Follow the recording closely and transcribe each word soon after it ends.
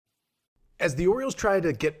As the Orioles try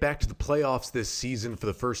to get back to the playoffs this season for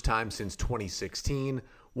the first time since 2016,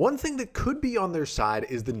 one thing that could be on their side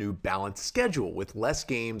is the new balanced schedule with less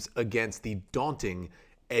games against the daunting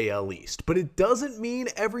AL East. But it doesn't mean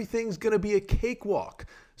everything's going to be a cakewalk.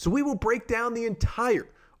 So we will break down the entire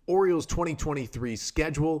Orioles 2023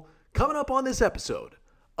 schedule coming up on this episode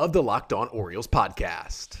of the Locked On Orioles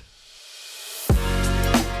podcast.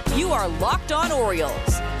 You are Locked On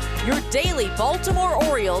Orioles, your daily Baltimore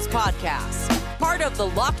Orioles podcast. Part of the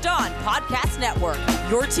Locked On Podcast Network,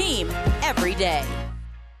 your team every day.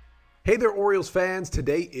 Hey there, Orioles fans.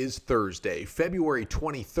 Today is Thursday, February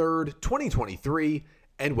 23rd, 2023,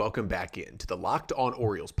 and welcome back into the Locked On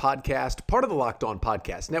Orioles podcast, part of the Locked On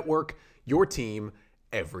Podcast Network, your team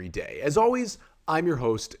every day. As always, I'm your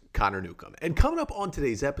host, Connor Newcomb. And coming up on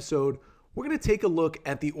today's episode, we're going to take a look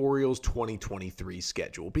at the Orioles 2023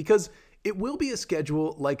 schedule because it will be a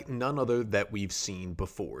schedule like none other that we've seen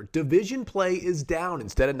before. Division play is down.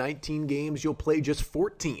 Instead of 19 games, you'll play just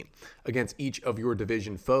 14 against each of your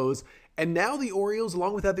division foes. And now the Orioles,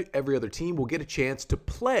 along with every other team, will get a chance to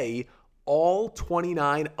play all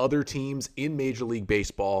 29 other teams in Major League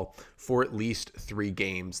Baseball for at least 3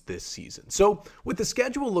 games this season. So with the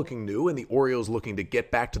schedule looking new and the Orioles looking to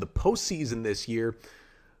get back to the postseason this year,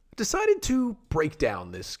 decided to break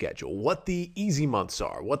down this schedule, what the easy months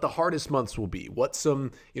are, what the hardest months will be, what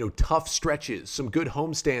some, tough stretches, some good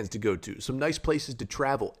homestands to go to, some nice places to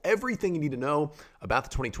travel, everything you need to know about the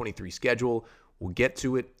 2023 schedule. We'll get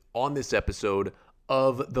to it on this episode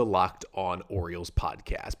of the Locked On Orioles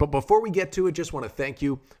podcast. But before we get to it, just want to thank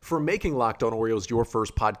you for making Locked On Orioles your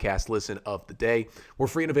first podcast listen of the day. We're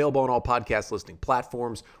free and available on all podcast listening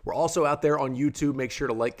platforms. We're also out there on YouTube. Make sure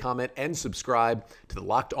to like, comment, and subscribe to the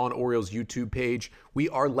Locked On Orioles YouTube page. We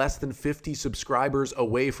are less than 50 subscribers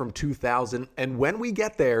away from 2,000. And when we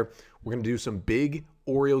get there, we're going to do some big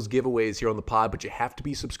Orioles giveaways here on the pod, but you have to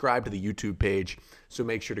be subscribed to the YouTube page, so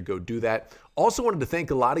make sure to go do that. Also wanted to thank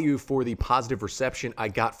a lot of you for the positive reception I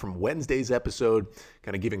got from Wednesday's episode,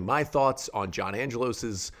 kind of giving my thoughts on John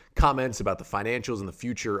Angelos's comments about the financials and the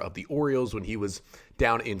future of the Orioles when he was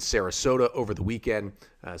down in Sarasota over the weekend.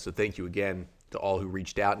 So thank you again to all who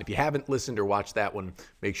reached out. And if you haven't listened or watched that one,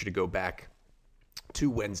 make sure to go back to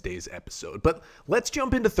Wednesday's episode. But let's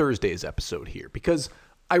jump into Thursday's episode here because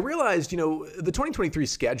I realized, the 2023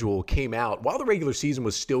 schedule came out while the regular season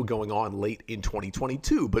was still going on late in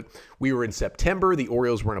 2022, but we were in September, the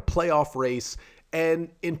Orioles were in a playoff race, and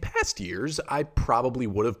in past years, I probably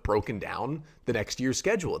would have broken down the next year's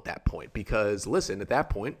schedule at that point because, listen, at that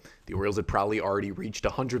point, the Orioles had probably already reached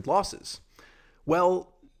 100 losses.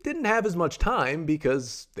 Well, didn't have as much time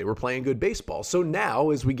because they were playing good baseball. So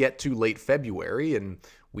now, as we get to late February and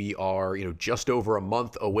we are, just over a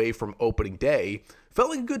month away from opening day, felt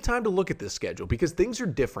like a good time to look at this schedule because things are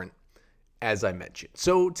different, as I mentioned.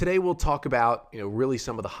 So today we'll talk about, really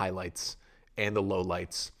some of the highlights and the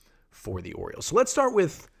lowlights for the Orioles. So let's start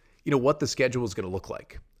with, what the schedule is going to look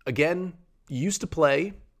like. Again, you used to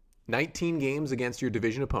play 19 games against your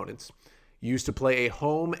division opponents. You used to play a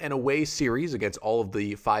home and away series against all of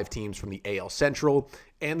the 5 teams from the AL Central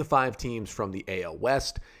and the 5 teams from the AL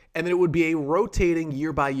West. And then it would be a rotating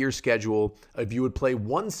year-by-year schedule if you would play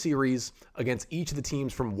one series against each of the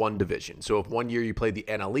teams from one division. So if one year you played the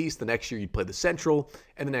NL East, the next year you'd play the Central,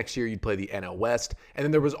 and the next year you'd play the NL West. And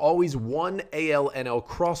then there was always one AL-NL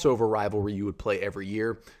crossover rivalry you would play every year.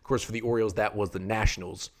 Of course, for the Orioles, that was the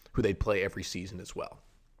Nationals, who they'd play every season as well.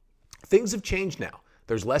 Things have changed now.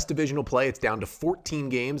 There's less divisional play. It's down to 14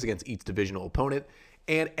 games against each divisional opponent.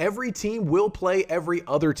 And every team will play every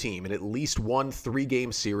other team in at least one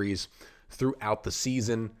 3-game series throughout the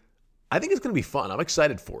season. I think it's going to be fun. I'm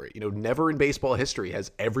excited for it. Never in baseball history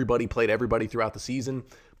has everybody played everybody throughout the season.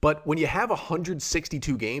 But when you have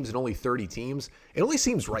 162 games and only 30 teams, it only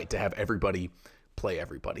seems right to have everybody play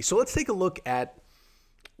everybody. So let's take a look at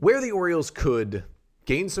where the Orioles could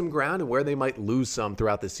gain some ground and where they might lose some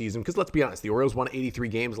throughout the season. Because let's be honest, the Orioles won 83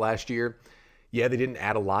 games last year. Yeah, they didn't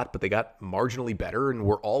add a lot, but they got marginally better, and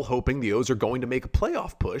we're all hoping the O's are going to make a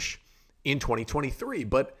playoff push in 2023.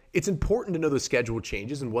 But it's important to know the schedule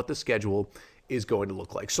changes and what the schedule is going to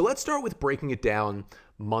look like. So let's start with breaking it down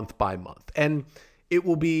month by month. And it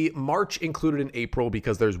will be March included in April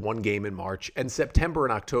because there's one game in March, and September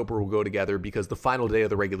and October will go together because the final day of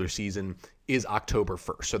the regular season is October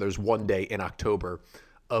 1st. So there's one day in October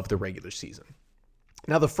of the regular season.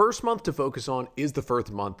 Now, the first month to focus on is the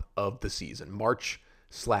first month of the season,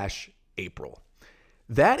 March/April.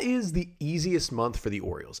 That is the easiest month for the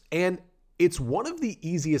Orioles, and it's one of the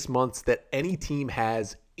easiest months that any team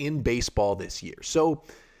has in baseball this year. So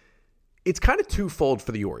it's kind of twofold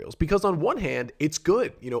for the Orioles because on one hand, it's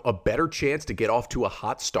good, a better chance to get off to a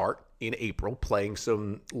hot start in April playing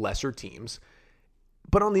some lesser teams.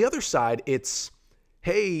 But on the other side, it's,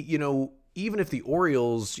 hey, even if the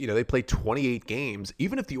Orioles, they play 28 games,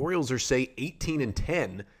 even if the Orioles are, say,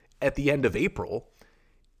 18-10 at the end of April,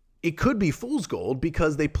 it could be fool's gold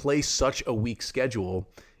because they play such a weak schedule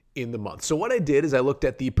in the month. So what I did is I looked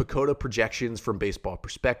at the PECOTA projections from Baseball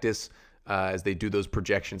Prospectus, as they do those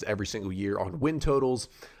projections every single year on win totals.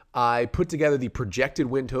 I put together the projected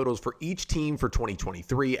win totals for each team for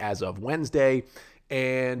 2023 as of Wednesday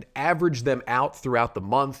and averaged them out throughout the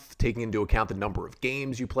month, taking into account the number of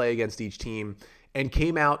games you play against each team, and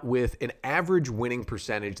came out with an average winning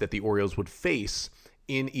percentage that the Orioles would face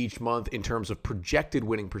in each month in terms of projected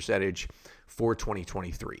winning percentage for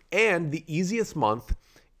 2023. And the easiest month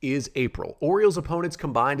is April. Orioles opponents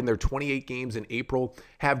combined in their 28 games in April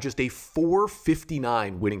have just a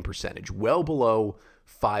 .459 winning percentage, well below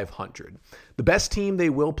 500. The best team they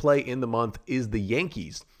will play in the month is the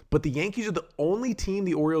Yankees, but the Yankees are the only team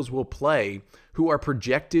the Orioles will play who are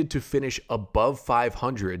projected to finish above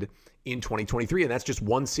 500 in 2023, and that's just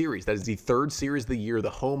one series. That is the third series of the year, the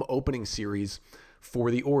home opening series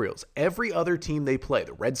for the Orioles. Every other team they play,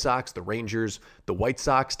 the Red Sox, the Rangers, the White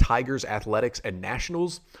Sox, Tigers, Athletics, and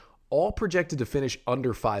Nationals, all projected to finish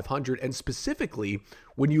under 500. And specifically,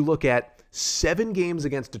 when you look at 7 games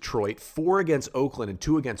against Detroit, 4 against Oakland, and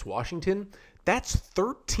 2 against Washington, that's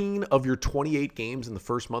 13 of your 28 games in the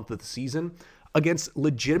first month of the season against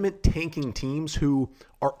legitimate tanking teams who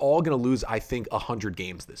are all going to lose, I think, 100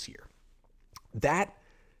 games this year. That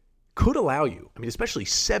could allow you, especially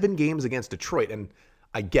 7 games against Detroit, and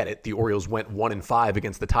I get it, the Orioles went 1-5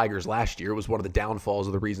 against the Tigers last year. It was one of the downfalls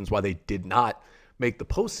of the reasons why they did not make the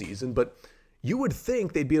postseason, but you would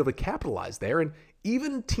think they'd be able to capitalize there, and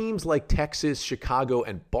even teams like Texas, Chicago,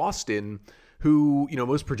 and Boston, who,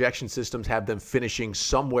 most projection systems have them finishing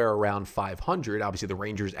somewhere around 500. Obviously, the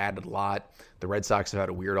Rangers added a lot. The Red Sox have had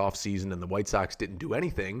a weird offseason, and the White Sox didn't do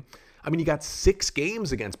anything. You got 6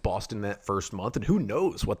 games against Boston that first month, and who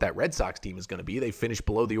knows what that Red Sox team is going to be. They finished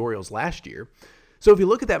below the Orioles last year. So if you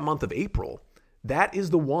look at that month of April, that is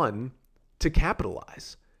the one to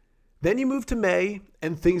capitalize. Then you move to May,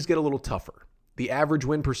 and things get a little tougher. The average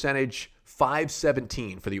win percentage,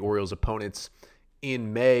 .517 for the Orioles opponents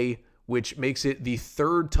in May, which makes it the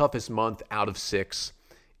 3rd toughest month out of 6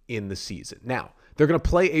 in the season. Now, they're going to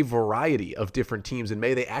play a variety of different teams in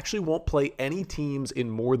May. They actually won't play any teams in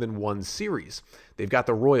more than one series. They've got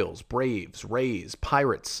the Royals, Braves, Rays,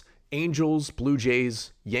 Pirates, Angels, Blue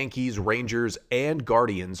Jays, Yankees, Rangers, and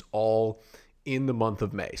Guardians all in the month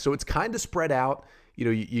of May. So it's kind of spread out.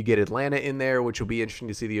 You get Atlanta in there, which will be interesting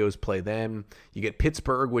to see the O's play them. You get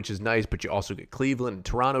Pittsburgh, which is nice, but you also get Cleveland and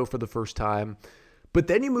Toronto for the first time. But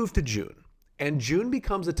then you move to June, and June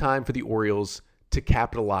becomes a time for the Orioles to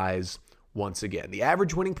capitalize once again. The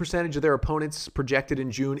average winning percentage of their opponents projected in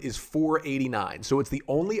June is .489. So it's the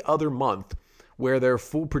only other month where their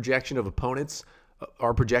full projection of opponents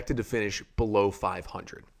are projected to finish below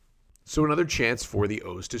 500. So another chance for the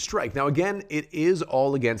O's to strike. Now, again, it is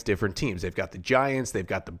all against different teams. They've got the Giants, they've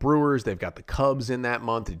got the Brewers, they've got the Cubs in that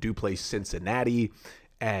month. They do play Cincinnati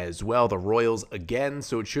as well, the Royals again,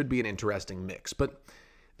 so it should be an interesting mix. But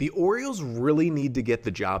the Orioles really need to get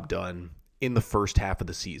the job done in the first half of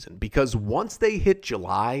the season, because once they hit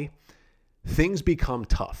July, things become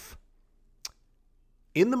tough.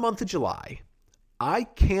 In the month of July, I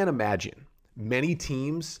can't imagine many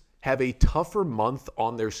teams have a tougher month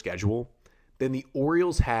on their schedule than the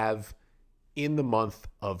Orioles have in the month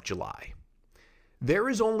of July. There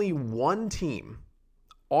is only one team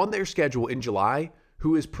on their schedule in July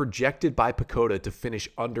who is projected by PECOTA to finish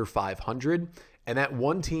under 500, and that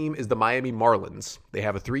one team is the Miami Marlins. They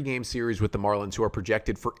have a 3-game series with the Marlins who are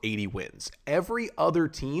projected for 80 wins. Every other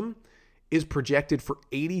team is projected for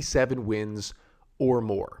 87 wins or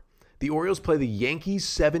more. The Orioles play the Yankees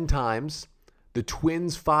 7 times, the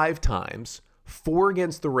Twins 5 times, 4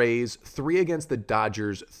 against the Rays, 3 against the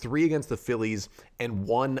Dodgers, 3 against the Phillies, and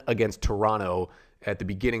 1 against Toronto at the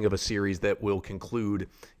beginning of a series that will conclude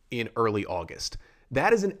in early August.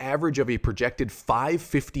 That is an average of a projected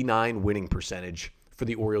 .559 winning percentage for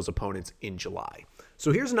the Orioles opponents in July.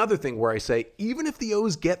 So here's another thing where I say, even if the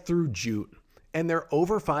O's get through June and they're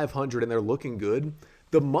over 500 and they're looking good,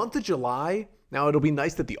 the month of July, now it'll be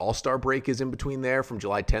nice that the All-Star break is in between there from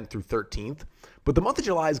July 10th through 13th, but the month of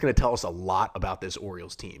July is going to tell us a lot about this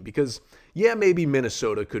Orioles team because, yeah, maybe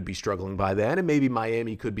Minnesota could be struggling by then and maybe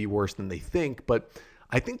Miami could be worse than they think, but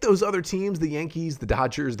I think those other teams, the Yankees, the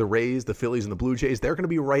Dodgers, the Rays, the Phillies, and the Blue Jays, they're going to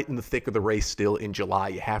be right in the thick of the race still in July,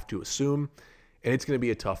 you have to assume, and it's going to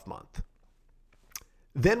be a tough month.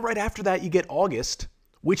 Then right after that, you get August,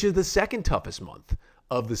 which is the second toughest month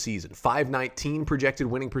of the season. 519 projected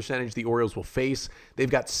winning percentage the Orioles will face. They've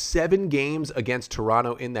got 7 games against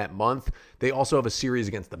Toronto in that month. They also have a series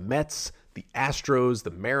against the Mets, the Astros,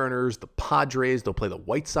 the Mariners, the Padres. They'll play the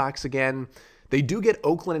White Sox again. They do get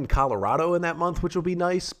Oakland and Colorado in that month, which will be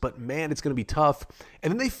nice, but man, it's going to be tough.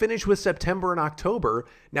 And then they finish with September and October.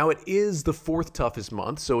 Now, it is the 4th toughest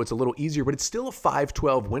month, so it's a little easier, but it's still a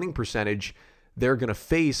 512 winning percentage they're going to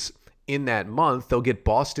face in that month. They'll get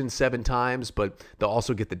Boston 7 times, but they'll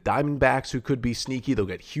also get the Diamondbacks, who could be sneaky. They'll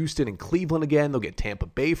get Houston and Cleveland again. They'll get Tampa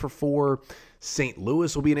Bay for 4. St.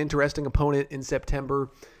 Louis will be an interesting opponent in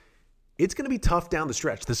September. It's going to be tough down the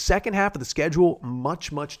stretch. The second half of the schedule,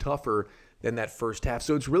 much, much tougher than that first half.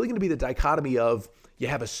 So it's really going to be the dichotomy of you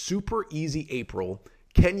have a super easy April.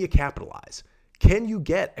 Can you capitalize? Can you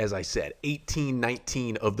get, as I said, 18,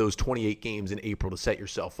 19 of those 28 games in April to set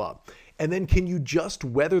yourself up? And then can you just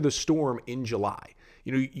weather the storm in July?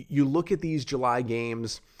 You know, you look at these July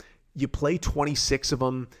games, you play 26 of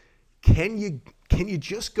them. Can you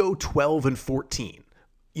just go 12 and 14?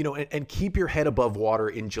 You know, and keep your head above water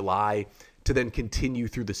in July to then continue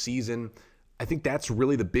through the season? I think that's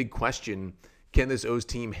really the big question. Can this O's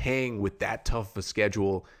team hang with that tough of a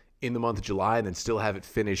schedule in the month of July and then still have it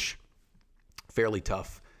finish fairly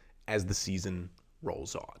tough as the season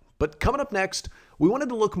rolls on? But coming up next, we wanted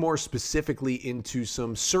to look more specifically into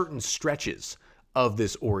some certain stretches of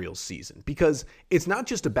this Orioles season, because it's not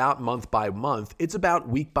just about month by month, it's about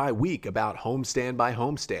week by week, about homestand by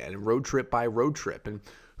homestand and road trip by road trip, and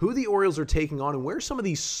who the Orioles are taking on and where some of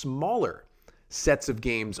these smaller sets of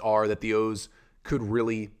games are that the O's could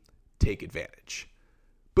really take advantage.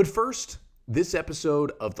 But first, this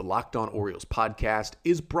episode of the Locked On Orioles podcast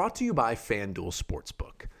is brought to you by FanDuel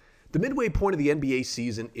Sportsbook. The midway point of the NBA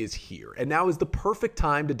season is here, and now is the perfect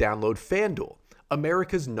time to download FanDuel,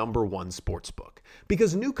 America's #1 sportsbook,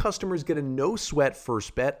 because new customers get a no-sweat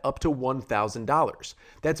first bet up to $1,000.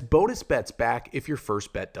 That's bonus bets back if your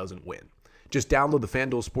first bet doesn't win. Just download the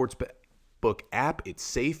FanDuel Sportsbook app. It's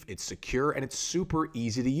safe, it's secure, and it's super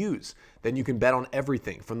easy to use. Then you can bet on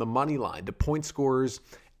everything from the money line to point scorers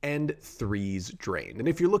and threes drained. And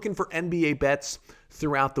if you're looking for NBA bets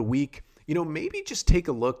throughout the week, you know, maybe just take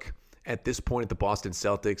a look at this point at the Boston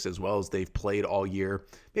Celtics as well as they've played all year.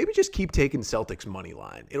 Maybe just keep taking Celtics money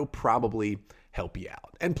line. It'll probably help you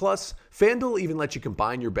out. And plus, FanDuel even lets you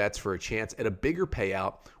combine your bets for a chance at a bigger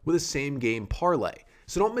payout with a same game parlay.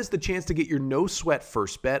 So don't miss the chance to get your no sweat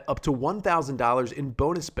first bet up to $1,000 in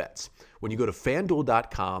bonus bets when you go to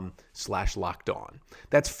FanDuel.com/lockedon.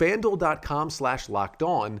 That's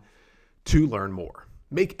FanDuel.com/lockedon to learn more.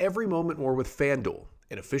 Make every moment more with FanDuel,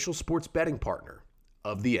 an official sports betting partner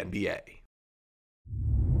of the NBA.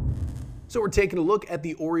 So we're taking a look at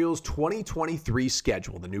the Orioles 2023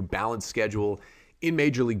 schedule, the new balanced schedule in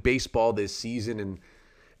Major League Baseball this season. And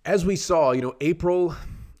as we saw, you know, April,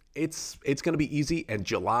 it's going to be easy, and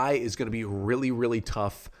July is going to be really, really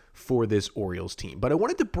tough for this Orioles team. But I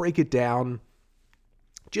wanted to break it down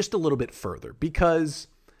just a little bit further, because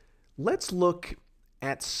let's look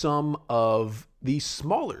at some of the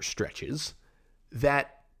smaller stretches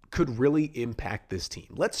that could really impact this team.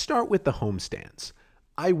 Let's start with the homestands.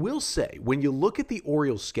 I will say, when you look at the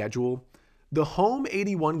Orioles schedule, the home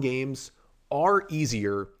 81 games are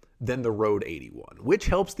easier than the road 81, which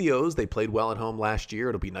helps the O's. They played well at home last year.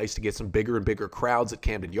 It'll be nice to get some bigger and bigger crowds at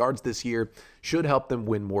Camden Yards this year. Should help them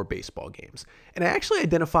win more baseball games. And I actually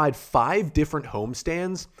identified 5 different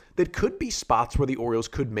homestands that could be spots where the Orioles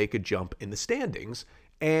could make a jump in the standings.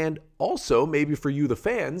 And also, maybe for you, the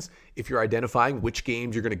fans, if you're identifying which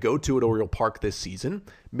games you're going to go to at Oriole Park this season,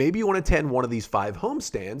 maybe you want to attend one of these 5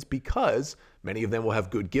 homestands, because many of them will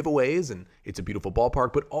have good giveaways and it's a beautiful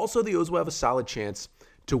ballpark, but also the O's will have a solid chance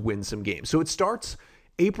to win some games. So it starts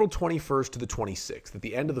April 21st to the 26th. At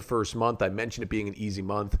the end of the first month, I mentioned it being an easy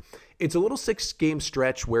month. It's a little 6-game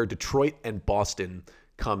stretch where Detroit and Boston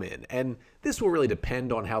come in. And this will really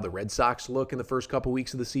depend on how the Red Sox look in the first couple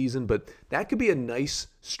weeks of the season, but that could be a nice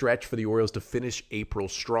stretch for the Orioles to finish April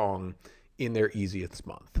strong in their easiest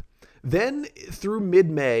month. Then through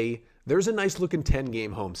mid-May, there's a nice looking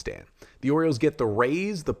 10-game homestand. The Orioles get the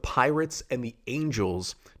Rays, the Pirates, and the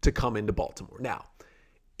Angels to come into Baltimore. Now,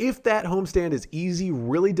 if that homestand is easy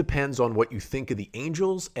really depends on what you think of the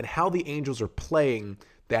Angels and how the Angels are playing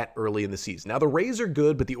that early in the season. Now, the Rays are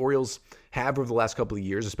good, but the Orioles have, over the last couple of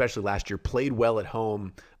years, especially last year, played well at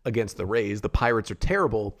home against the Rays. The Pirates are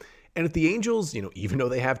terrible. And if the Angels, you know, even though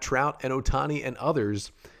they have Trout and Ohtani and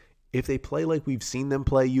others, if they play like we've seen them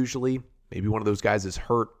play usually, maybe one of those guys is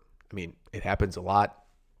hurt. I mean, it happens a lot.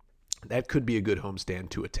 That could be a good homestand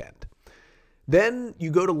to attend. Then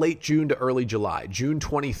you go to late June to early July, June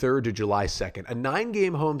 23rd to July 2nd, a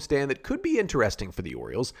 9-game homestand that could be interesting for the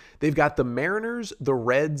Orioles. They've got the Mariners, the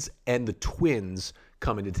Reds, and the Twins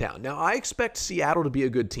coming to town. Now, I expect Seattle to be a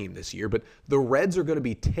good team this year, but the Reds are going to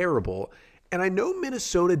be terrible. And I know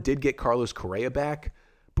Minnesota did get Carlos Correa back,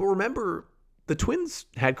 but remember, the Twins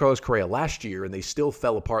had Carlos Correa last year, and they still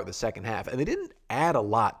fell apart in the second half, and they didn't add a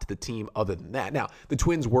lot to the team other than that. Now, the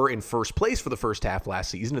Twins were in first place for the first half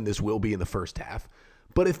last season, and this will be in the first half.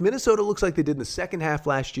 But if Minnesota looks like they did in the second half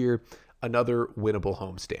last year, another winnable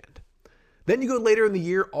homestand. Then you go later in the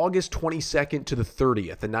year, August 22nd to the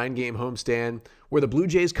 30th, a 9-game homestand where the Blue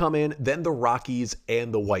Jays come in, then the Rockies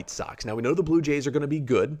and the White Sox. Now, we know the Blue Jays are going to be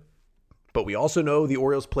good, but we also know the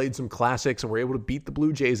Orioles played some classics and were able to beat the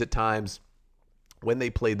Blue Jays at times when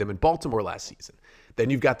they played them in Baltimore last season.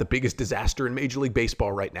 Then you've got the biggest disaster in Major League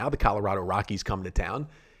Baseball right now, the Colorado Rockies coming to town.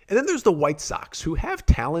 And then there's the White Sox, who have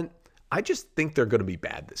talent. I just think they're going to be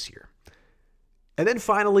bad this year. And then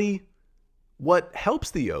finally, what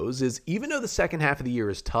helps the O's is even though the second half of the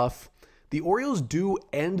year is tough, the Orioles do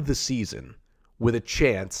end the season with a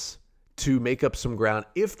chance to make up some ground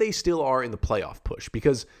if they still are in the playoff push.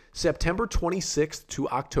 Because September 26th to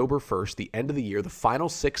October 1st, the end of the year, the final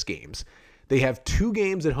 6 games, they have 2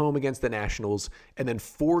 games at home against the Nationals and then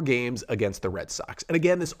 4 games against the Red Sox. And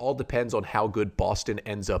again, this all depends on how good Boston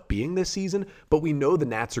ends up being this season, but we know the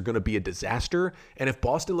Nats are going to be a disaster. And if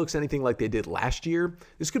Boston looks anything like they did last year,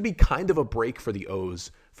 this could be kind of a break for the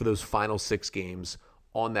O's for those final 6 games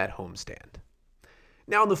on that homestand.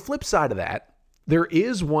 Now, on the flip side of that, there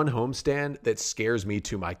is one homestand that scares me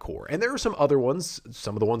to my core. And there are some other ones,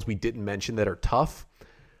 some of the ones we didn't mention that are tough.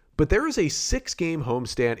 But there is a 6-game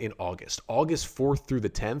homestand in August 4th through the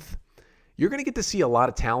 10th. You're going to get to see a lot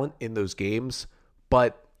of talent in those games,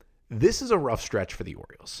 but this is a rough stretch for the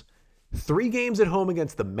Orioles. 3 games at home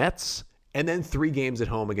against the Mets, and then 3 games at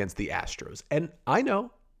home against the Astros. And I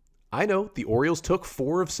know, the Orioles took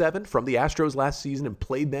 4 of 7 from the Astros last season and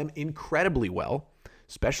played them incredibly well,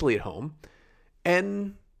 especially at home.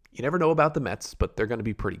 And you never know about the Mets, but they're going to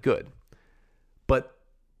be pretty good. But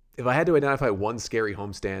if I had to identify one scary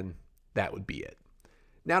homestand, that would be it.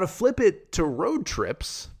 Now, to flip it to road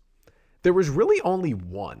trips, there was really only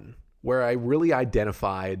one where I really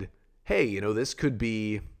identified, hey, this could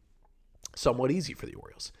be somewhat easy for the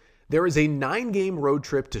Orioles. There is a 9-game road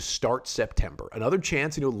trip to start September. Another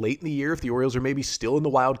chance, late in the year, if the Orioles are maybe still in the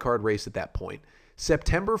wild card race at that point.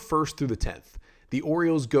 September 1st through the 10th. The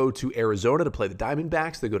Orioles go to Arizona to play the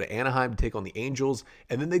Diamondbacks. They go to Anaheim to take on the Angels.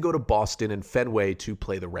 And then they go to Boston and Fenway to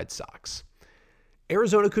play the Red Sox.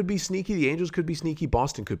 Arizona could be sneaky. The Angels could be sneaky.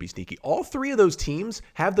 Boston could be sneaky. All 3 of those teams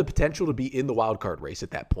have the potential to be in the wild card race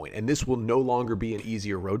at that point. And this will no longer be an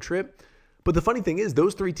easier road trip. But the funny thing is,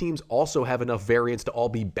 those 3 teams also have enough variance to all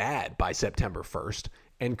be bad by September 1st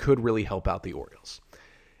and could really help out the Orioles.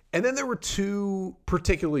 And then there were 2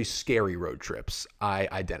 particularly scary road trips I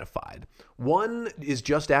identified. One is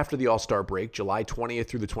just after the All-Star break, July 20th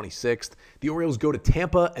through the 26th. The Orioles go to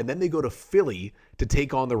Tampa, and then they go to Philly to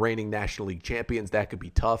take on the reigning National League champions. That could be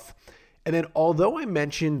tough. And then although I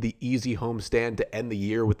mentioned the easy homestand to end the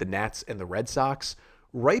year with the Nats and the Red Sox,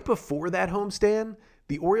 right before that homestand,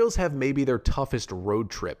 the Orioles have maybe their toughest road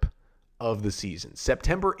trip of the season.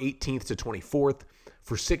 September 18th to 24th.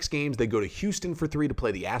 For 6 games, they go to Houston for 3 to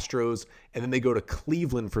play the Astros, and then they go to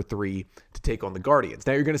Cleveland for 3 to take on the Guardians.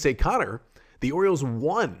 Now you're going to say, Connor, the Orioles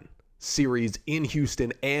won series in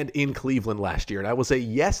Houston and in Cleveland last year. And I will say,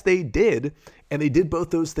 yes, they did. And they did both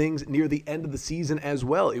those things near the end of the season as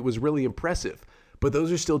well. It was really impressive. But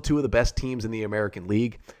those are still 2 of the best teams in the American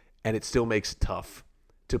League, and it still makes it tough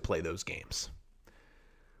to play those games.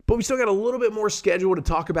 But we still got a little bit more schedule to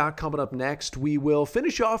talk about coming up next. We will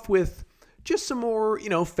finish off with just some more,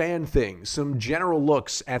 fan things, some general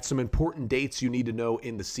looks at some important dates you need to know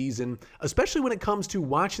in the season, especially when it comes to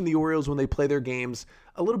watching the Orioles when they play their games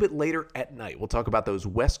a little bit later at night. We'll talk about those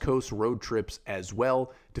West Coast road trips as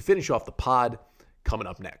well to finish off the pod coming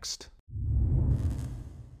up next.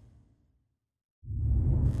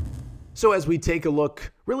 So as we take a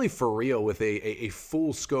look really for real with a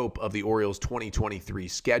full scope of the Orioles 2023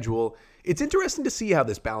 schedule, it's interesting to see how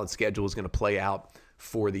this balanced schedule is going to play out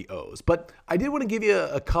for the O's. But I did want to give you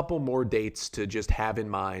a couple more dates to just have in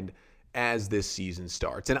mind as this season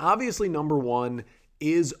starts. And obviously, number 1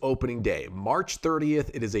 is opening day. March 30th,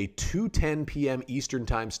 it is a 2:10 p.m. Eastern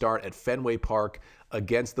time start at Fenway Park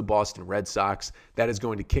against the Boston Red Sox. That is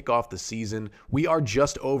going to kick off the season. We are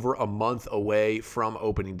just over a month away from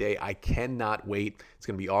opening day. I cannot wait. It's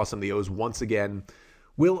going to be awesome. The O's once again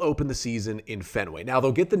will open the season in Fenway. Now,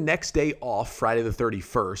 they'll get the next day off, Friday the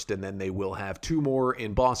 31st, and then they will have 2 more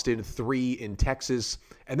in Boston, 3 in Texas,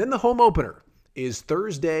 and then the home opener is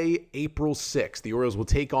Thursday, April 6th. The Orioles will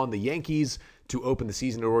take on the Yankees to open the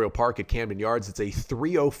season at Oriole Park at Camden Yards. It's a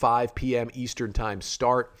 3:05 p.m. Eastern Time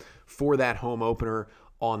start for that home opener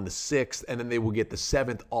on the 6th, and then they will get the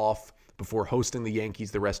 7th off before hosting the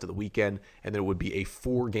Yankees the rest of the weekend, and then it would be a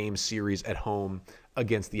 4-game series at home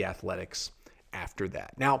against the Athletics after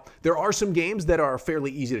that. Now, there are some games that are fairly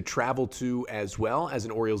easy to travel to as well as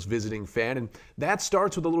an Orioles visiting fan, and that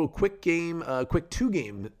starts with a little quick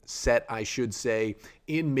 2-game set, I should say,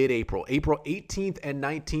 in mid-April. April 18th and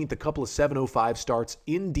 19th, a couple of 7:05 starts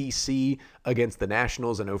in D.C. against the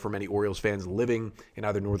Nationals. I know for many Orioles fans living in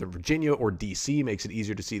either Northern Virginia or D.C. makes it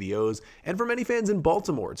easier to see the O's, and for many fans in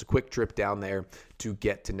Baltimore, it's a quick trip down there to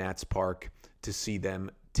get to Nats Park to see them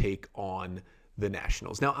take on the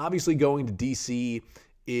Nationals. Now, obviously, going to D.C.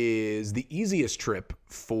 is the easiest trip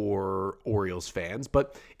for Orioles fans,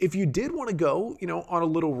 but if you did want to go, on a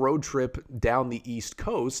little road trip down the East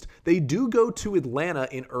Coast, they do go to Atlanta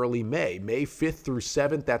in early May 5th through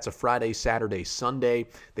 7th. That's a Friday, Saturday, Sunday.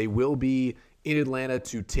 They will be in Atlanta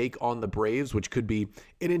to take on the Braves, which could be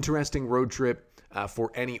an interesting road trip for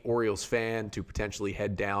any Orioles fan to potentially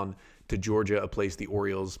head down to Georgia, a place the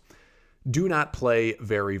Orioles do not play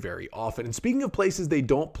very, very often. And speaking of places they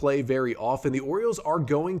don't play very often, the Orioles are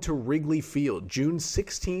going to Wrigley Field June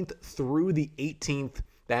 16th through the 18th.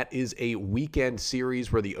 That is a weekend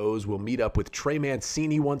series where the O's will meet up with Trey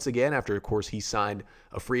Mancini once again after, of course, he signed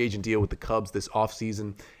a free agent deal with the Cubs this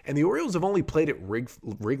offseason. And the Orioles have only played at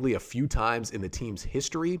Wrigley a few times in the team's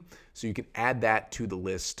history, so you can add that to the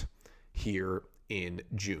list here in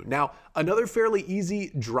June. Now, another fairly easy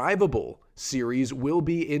drivable series will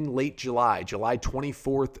be in late July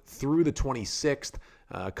 24th through the 26th.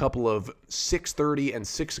 A couple of 6:30 and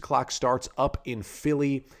 6 o'clock starts up in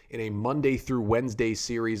Philly in a Monday through Wednesday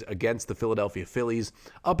series against the Philadelphia Phillies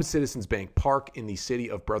up at Citizens Bank Park in the city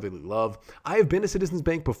of brotherly love. I have been to Citizens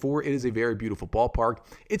Bank before. It is a very beautiful ballpark.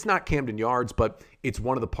 It's not Camden Yards, but it's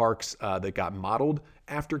one of the parks that got modeled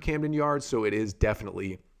after Camden Yards, so it is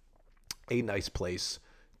definitely a nice place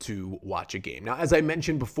to watch a game. Now, as I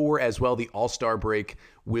mentioned before as well, the All-Star break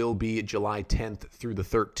will be July 10th through the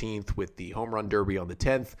 13th with the Home Run Derby on the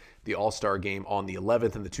 10th, the All-Star game on the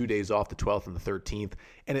 11th, and the 2 days off, the 12th and the 13th.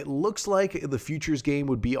 And it looks like the Futures game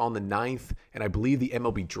would be on the 9th, and I believe the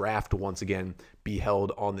MLB Draft will once again be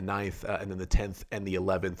held on the 9th, and then the 10th and the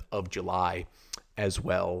 11th of July as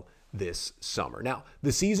well this summer. Now,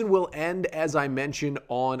 the season will end, as I mentioned,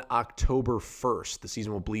 on October 1st. The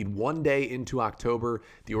season will bleed one day into October.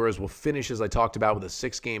 The Orioles will finish, as I talked about, with a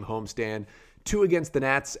 6-game homestand, 2 against the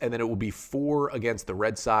Nats, and then it will be 4 against the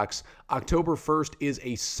Red Sox. October 1st is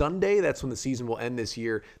a Sunday. That's when the season will end this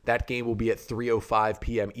year. That game will be at 3:05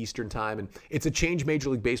 p.m. Eastern Time, and it's a change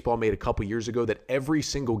Major League Baseball made a couple years ago that every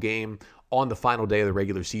single game on the final day of the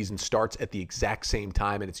regular season starts at the exact same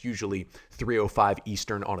time, and it's usually 3:05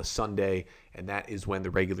 Eastern on a Sunday, and that is when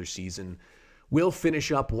the regular season will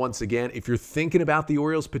finish up once again. If you're thinking about the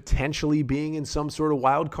Orioles potentially being in some sort of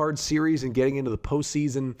wild card series and getting into the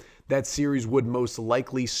postseason, that series would most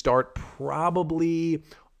likely start probably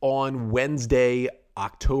on Wednesday,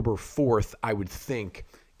 October 4th, I would think,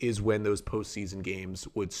 is when those postseason games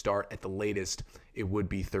would start. At the latest, it would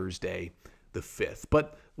be Thursday the 5th.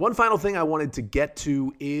 But one final thing I wanted to get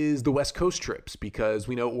to is the West Coast trips, because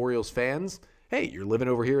we know Orioles fans, hey, you're living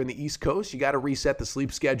over here in the East Coast, you got to reset the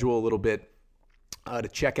sleep schedule a little bit to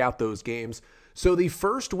check out those games. So the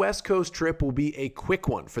first West Coast trip will be a quick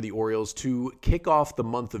one for the Orioles to kick off the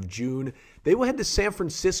month of June. They will head to San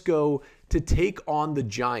Francisco to take on the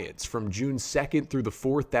Giants from June 2nd through the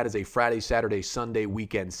 4th. That is a Friday, Saturday, Sunday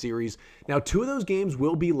weekend series. Now, 2 of those games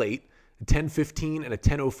will be late, a 10:15 and a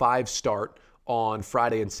 10:05 start on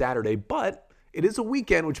Friday and Saturday, but it is a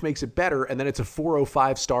weekend, which makes it better, and then it's a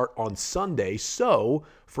 4:05 start on Sunday. So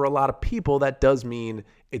for a lot of people, that does mean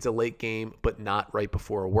it's a late game, but not right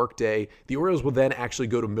before a workday. The Orioles will then actually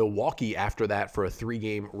go to Milwaukee after that for a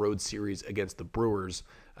 3-game road series against the Brewers,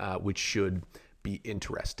 which should be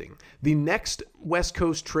interesting. The next West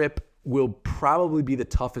Coast trip will probably be the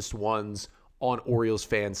toughest ones on Orioles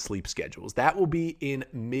fans' sleep schedules. That will be in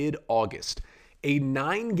mid-August. A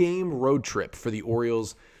 9-game road trip for the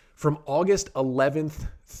Orioles from August 11th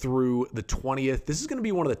through the 20th. This is going to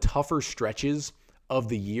be one of the tougher stretches of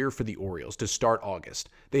the year for the Orioles to start August.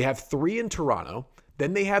 They have 3 in Toronto.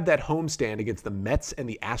 Then they have that homestand against the Mets and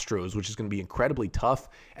the Astros, which is going to be incredibly tough.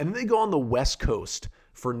 And then they go on the West Coast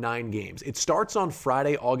for 9 games. It starts on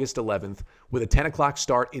Friday, August 11th with a 10 o'clock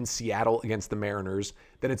start in Seattle against the Mariners.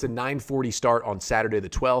 Then it's a 9:40 start on Saturday the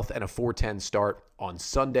 12th and a 4:10 start on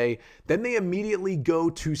Sunday. Then they immediately go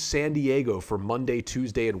to San Diego for Monday,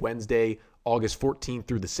 Tuesday, and Wednesday, August 14th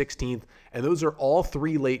through the 16th. And those are all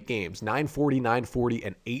 3 late games, 9:40, 9:40,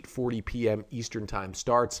 and 8:40 p.m. Eastern time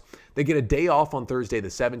starts. They get a day off on Thursday the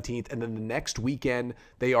 17th, and then the next weekend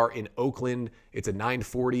they are in Oakland. It's a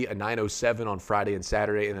 9:40, a 9:07 on Friday and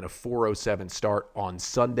Saturday, and then a 4:07 start on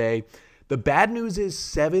Sunday. The bad news is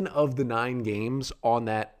 7 of the 9 games on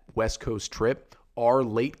that West Coast trip are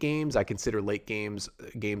late games. I consider late games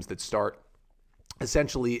that start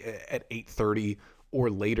essentially at 8:30 or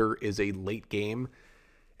later is a late game.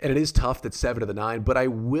 And it is tough that 7 of the 9, but I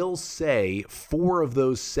will say 4 of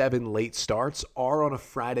those 7 late starts are on a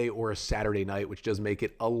Friday or a Saturday night, which does make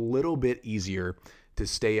it a little bit easier to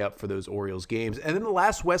stay up for those Orioles games. And then the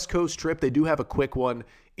last West Coast trip, they do have a quick one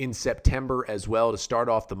in September as well to start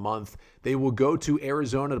off the month. They will go to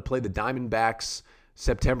Arizona to play the Diamondbacks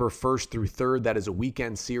September 1st through 3rd. That is a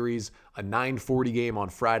weekend series, a 9:40 game on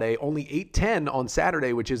Friday, only 8:10 on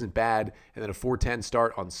Saturday, which isn't bad, and then a 4:10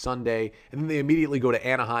 start on Sunday. And then they immediately go to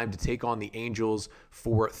Anaheim to take on the Angels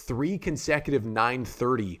for 3 consecutive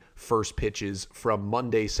 9:30 first pitches from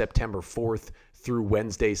Monday, September 4th through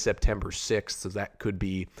Wednesday, September 6th. So that could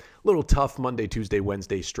be a little tough Monday, Tuesday,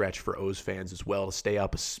 Wednesday stretch for O's fans as well to stay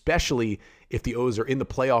up, especially if the O's are in the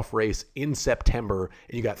playoff race in September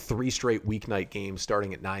and you got 3 straight weeknight games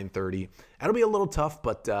starting at 9:30. That'll be a little tough,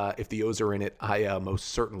 but if the O's are in it, I most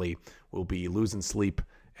certainly will be losing sleep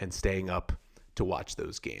and staying up to watch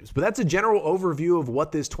those games. But that's a general overview of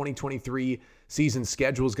what this 2023 season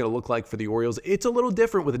schedule is going to look like for the Orioles. It's a little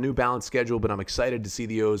different with a new balanced schedule, but I'm excited to see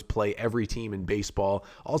the O's play every team in baseball.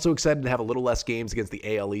 Also excited to have a little less games against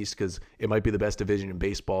the AL East because it might be the best division in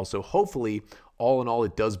baseball. So hopefully, all in all,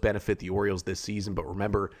 it does benefit the Orioles this season. But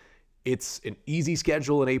remember, it's an easy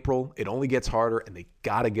schedule in April. It only gets harder, and they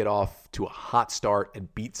got to get off to a hot start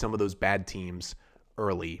and beat some of those bad teams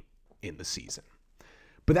early in the season.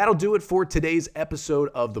 But that'll do it for today's episode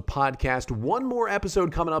of the podcast. One more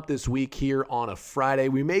episode coming up this week here on a Friday.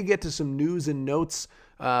 We may get to some news and notes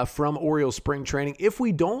from Orioles spring training. If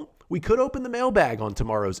we don't, we could open the mailbag on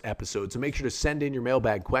tomorrow's episode. So make sure to send in your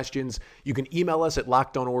mailbag questions. You can email us at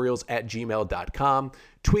lockedonorioles@gmail.com,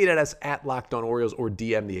 tweet at us at lockedonorioles, or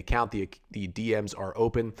DM the account. The DMs are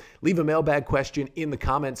open. Leave a mailbag question in the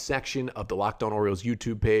comments section of the Locked On Orioles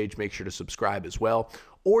YouTube page. Make sure to subscribe as well.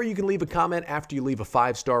 Or you can leave a comment after you leave a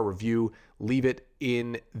 5-star review. Leave it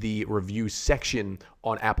in the review section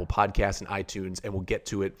on Apple Podcasts and iTunes, and we'll get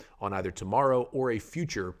to it on either tomorrow or a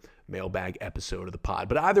future mailbag episode of the pod.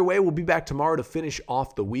 But either way, we'll be back tomorrow to finish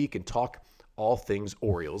off the week and talk all things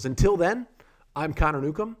Orioles. Until then, I'm Connor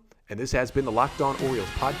Newcomb, and this has been the Locked On Orioles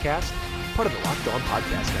podcast, part of the Locked On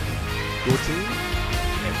Podcast Network. Your team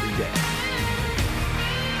every day.